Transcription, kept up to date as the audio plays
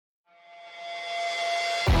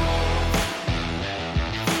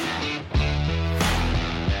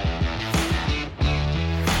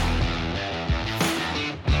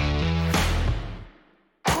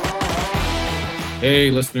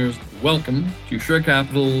Hey, listeners, welcome to Shred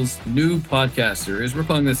Capital's new podcast series. We're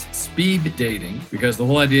calling this Speed Dating because the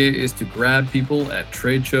whole idea is to grab people at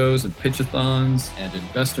trade shows and pitchathons and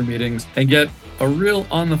investor meetings and get a real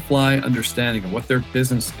on-the-fly understanding of what their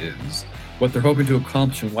business is, what they're hoping to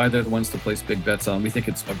accomplish, and why they're the ones to place big bets on. We think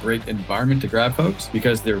it's a great environment to grab folks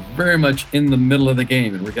because they're very much in the middle of the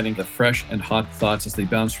game, and we're getting the fresh and hot thoughts as they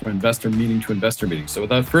bounce from investor meeting to investor meeting. So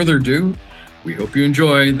without further ado, we hope you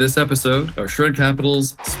enjoy this episode of Shred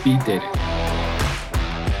Capital's Speed Dating.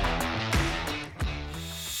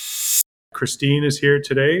 Christine is here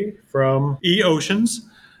today from eOceans,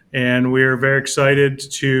 and we're very excited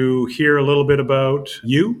to hear a little bit about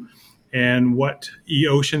you and what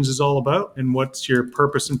eOceans is all about and what's your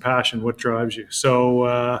purpose and passion, what drives you.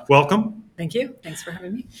 So welcome. Thank you. Thanks for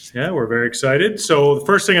having me. Yeah, we're very excited. So the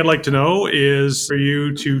first thing I'd like to know is for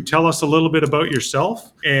you to tell us a little bit about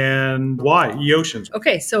yourself and why eOceans.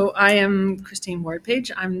 Okay, so I am Christine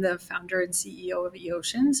Ward-Paige. I'm the founder and CEO of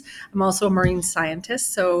eOceans. I'm also a marine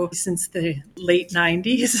scientist. So since the late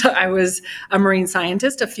 90s, I was a marine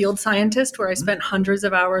scientist, a field scientist, where I spent hundreds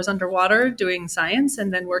of hours underwater doing science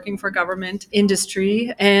and then working for government,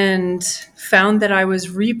 industry, and found that I was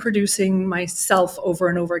reproducing myself over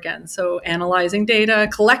and over again. So analyzing data,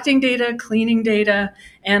 collecting data, cleaning data,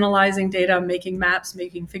 analyzing data, making maps,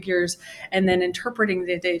 making figures, and then interpreting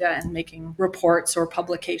the data and making reports or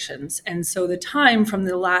publications. And so the time from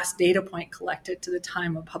the last data point collected to the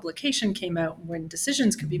time a publication came out when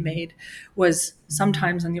decisions could be made was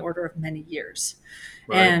sometimes in the order of many years.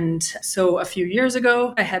 Right. And so a few years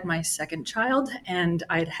ago, I had my second child, and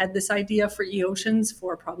I'd had this idea for eOceans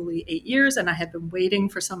for probably 8 years, and I had been waiting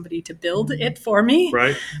for somebody to build it for me,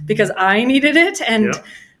 right, because I needed it. And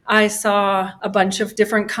I saw a bunch of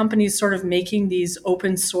different companies sort of making these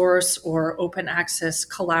open source or open access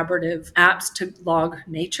collaborative apps to log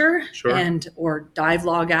nature, and or dive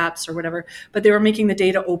log apps or whatever, but they were making the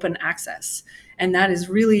data open access. And that is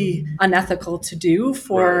really unethical to do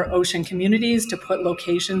for ocean communities, to put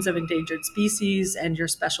locations of endangered species and your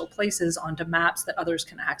special places onto maps that others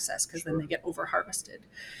can access, because then they get over-harvested.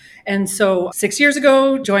 And so 6 years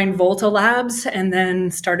ago, joined Volta Labs and then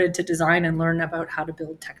started to design and learn about how to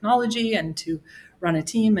build technology and to run a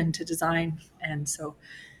team and to design. And so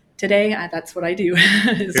today, that's what I do,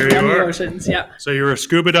 is run the oceans. Yeah. So you're a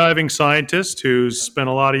scuba diving scientist who's spent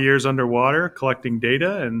a lot of years underwater collecting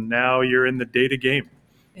data, and now you're in the data game.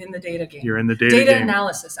 In the data game. You're in the data game. Data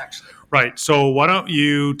analysis, actually. Right. So why don't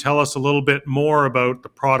you tell us a little bit more about the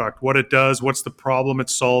product, what it does, what's the problem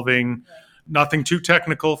it's solving? Nothing too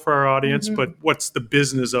technical for our audience, but what's the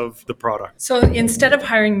business of the product? So instead of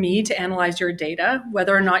hiring me to analyze your data,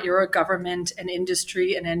 whether or not you're a government, an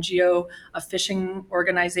industry, an NGO, a fishing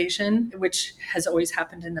organization, which has always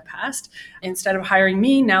happened in the past, instead of hiring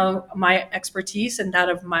me, now my expertise and that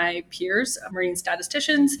of my peers, marine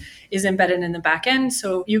statisticians, is embedded in the back end.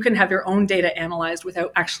 So you can have your own data analyzed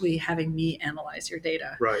without actually having me analyze your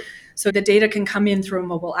data. Right. So the data can come in through a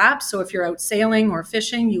mobile app. So if you're out sailing or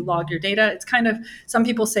fishing, you log your data. It's kind of, some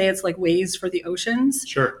people say it's like Waze for the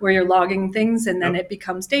oceans, where you're logging things and then it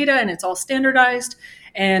becomes data and it's all standardized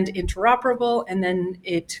and interoperable, and then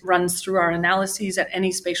it runs through our analyses at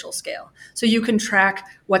any spatial scale. So you can track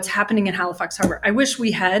what's happening in Halifax Harbor. I wish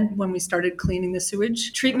we had, when we started cleaning the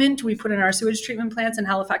sewage treatment, we put in our sewage treatment plants in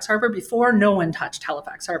Halifax Harbor. Before, no one touched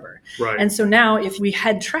Halifax Harbor. Right. And so now if we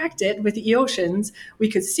had tracked it with eOceans,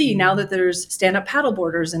 we could see now that there's stand-up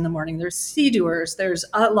paddleboarders in the morning, there's sea doers, there's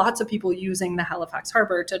lots of people using the Halifax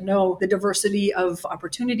Harbor to know the diversity of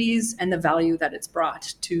opportunities and the value that it's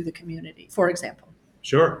brought to the community, for example.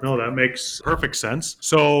 Sure. No, that makes perfect sense.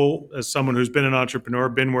 So as someone who's been an entrepreneur,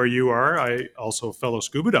 been where you are, I also a fellow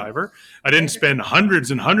scuba diver. I didn't spend hundreds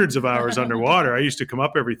and hundreds of hours underwater. I used to come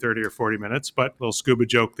up every 30 or 40 minutes, but a little scuba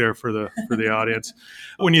joke there for the audience.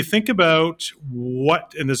 When you think about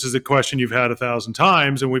what, and this is a question you've had 1,000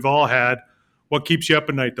 times and we've all had, what keeps you up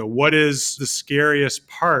at night though? What is the scariest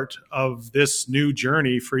part of this new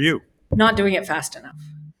journey for you? Not doing it fast enough.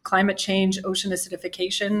 Climate change, ocean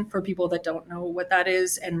acidification, for people that don't know what that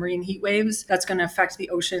is, and marine heat waves, that's going to affect the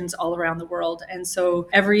oceans all around the world. And so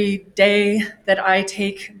every day that I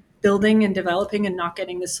take building and developing and not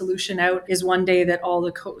getting the solution out is one day that all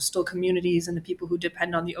the coastal communities and the people who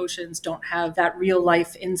depend on the oceans don't have that real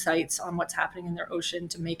life insights on what's happening in their ocean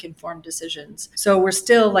to make informed decisions. So we're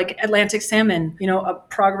still like Atlantic salmon, a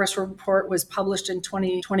progress report was published in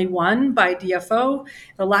 2021 by DFO.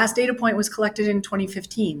 The last data point was collected in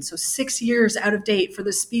 2015. So 6 years out of date for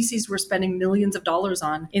the species we're spending millions of dollars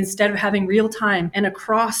on, instead of having real time and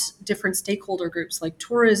across different stakeholder groups like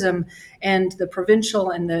tourism and the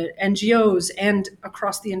provincial and the NGOs, and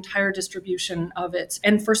across the entire distribution of it,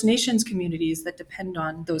 and First Nations communities that depend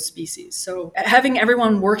on those species. So having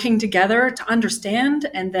everyone working together to understand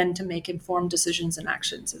and then to make informed decisions and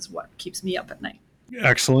actions is what keeps me up at night.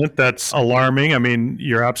 Excellent. That's alarming. I mean,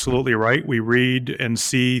 you're absolutely right. We read and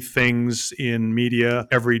see things in media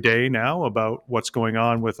every day now about what's going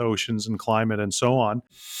on with oceans and climate and so on.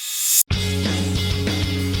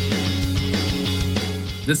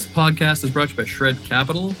 This podcast is brought to you by Shred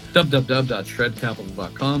Capital,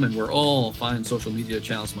 www.shredcapital.com, and where all fine social media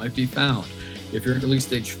channels might be found. If you're an early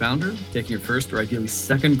stage founder taking your first or ideally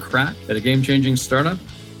second crack at a game-changing startup,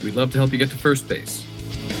 we'd love to help you get to first base.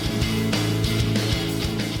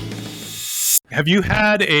 Have you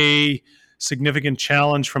had a significant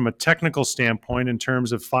challenge from a technical standpoint in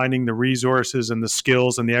terms of finding the resources and the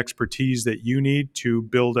skills and the expertise that you need to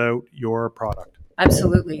build out your product?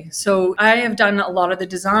 Absolutely. So I have done a lot of the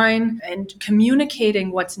design, and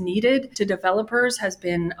communicating what's needed to developers has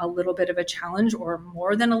been a little bit of a challenge, or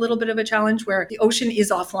more than a little bit of a challenge, where the ocean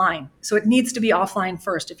is offline. So it needs to be offline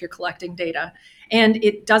first if you're collecting data. And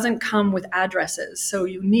it doesn't come with addresses. So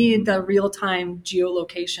you need the real-time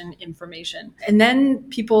geolocation information. And then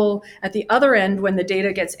people at the other end, when the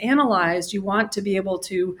data gets analyzed, you want to be able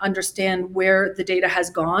to understand where the data has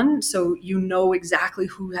gone. So you know exactly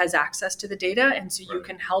who has access to the data. And so you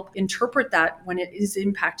can help interpret that when it is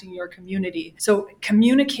impacting your community. So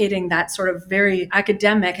communicating that sort of very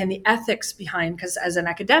academic and the ethics behind, because as an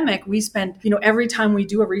academic, we spend, every time we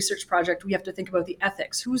do a research project, we have to think about the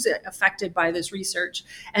ethics. Who's affected by this research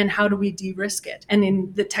and how do we de-risk it? And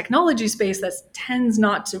in the technology space, that tends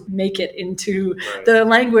not to make it into the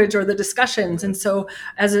language or the discussions. And so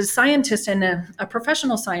as a scientist and a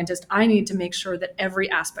professional scientist, I need to make sure that every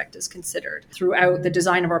aspect is considered throughout the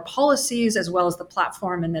design of our policies, as well as the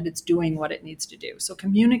platform, and that it's doing what it needs to do. So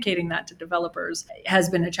communicating that to developers has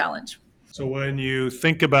been a challenge. So when you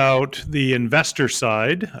think about the investor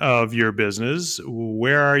side of your business,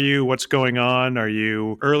 where are you? What's going on? Are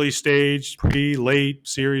you early stage, pre, late,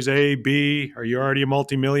 Series A, B? Are you already a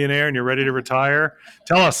multimillionaire and you're ready to retire?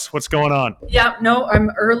 Tell us what's going on. Yeah, no,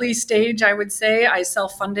 I'm early stage, I would say. I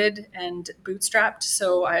self-funded and bootstrapped.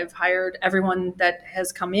 So I've hired everyone that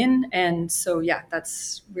has come in. And so, yeah,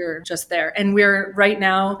 we're just there. And we're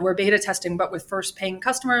beta testing, but with first paying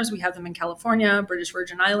customers. We have them in California, British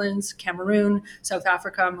Virgin Islands, Cameroon, South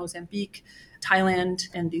Africa, Mozambique, Thailand,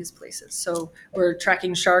 and these places. So we're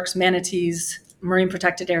tracking sharks, manatees, marine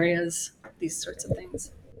protected areas, these sorts of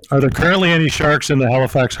things. Are there currently any sharks in the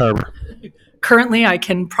Halifax Harbor? Currently, I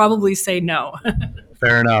can probably say no.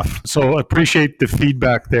 Fair enough. So appreciate the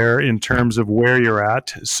feedback there in terms of where you're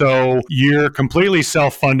at. So you're completely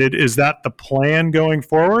self-funded. Is that the plan going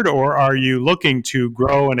forward, or are you looking to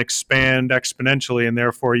grow and expand exponentially and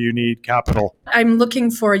therefore you need capital? I'm looking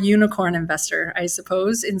for a unicorn investor, I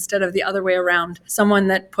suppose, instead of the other way around. Someone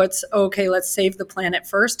that puts, okay, let's save the planet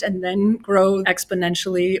first and then grow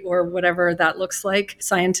exponentially, or whatever that looks like.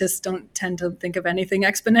 Scientists don't tend to think of anything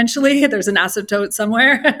exponentially. There's an asymptote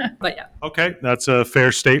somewhere. But yeah. Okay, that's a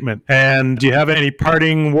fair statement. And do you have any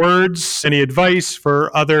parting words, any advice for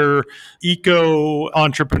other eco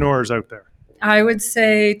entrepreneurs out there? I would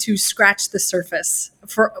say to scratch the surface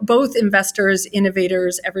for both investors,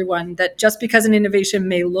 innovators, everyone, that just because an innovation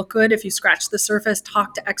may look good, if you scratch the surface,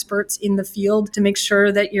 talk to experts in the field to make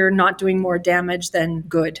sure that you're not doing more damage than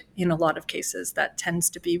good in a lot of cases. That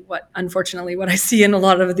tends to be unfortunately, what I see in a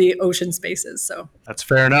lot of the ocean spaces. So that's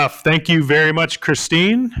fair enough. Thank you very much,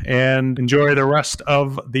 Christine, and enjoy the rest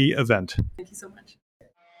of the event. Thank you so much.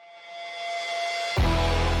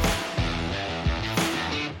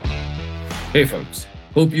 Hey folks,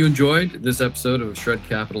 hope you enjoyed this episode of Shred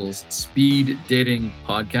Capital's Speed Dating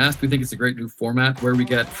Podcast. We think it's a great new format where we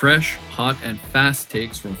get fresh, hot, and fast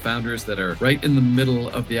takes from founders that are right in the middle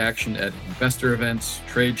of the action at investor events,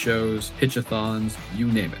 trade shows, pitchathons, you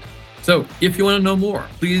name it. So if you want to know more,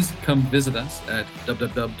 please come visit us at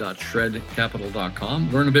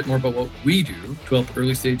www.shredcapital.com. Learn a bit more about what we do to help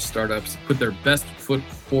early stage startups put their best foot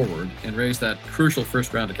forward and raise that crucial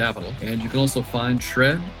first round of capital. And you can also find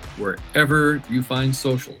Shred wherever you find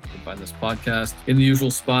social. You can find this podcast in the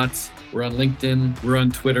usual spots. We're on LinkedIn, we're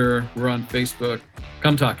on Twitter, we're on Facebook.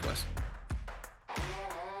 Come talk to us.